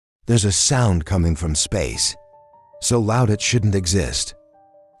There's a sound coming from space, so loud it shouldn't exist,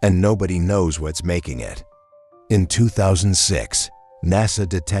 and nobody knows what's making it. In 2006, NASA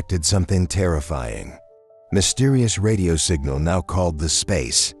detected something terrifying. Mysterious radio signal now called the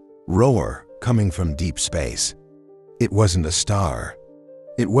space roar coming from deep space. It wasn't a star.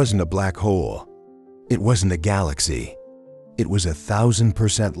 It wasn't a black hole. It wasn't a galaxy. It was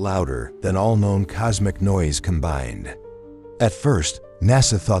 1,000% louder than all known cosmic noise combined. At first,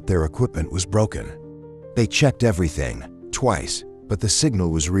 NASA thought their equipment was broken. They checked everything, twice, but the signal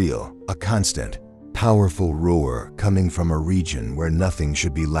was real, a constant, powerful roar coming from a region where nothing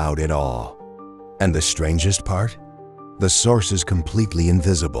should be loud at all. And the strangest part? The source is completely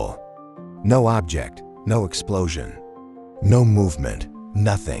invisible. No object, no explosion, no movement,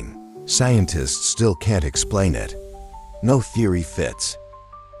 nothing. Scientists still can't explain it. No theory fits.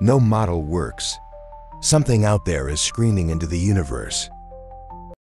 No model works. Something out there is screaming into the universe.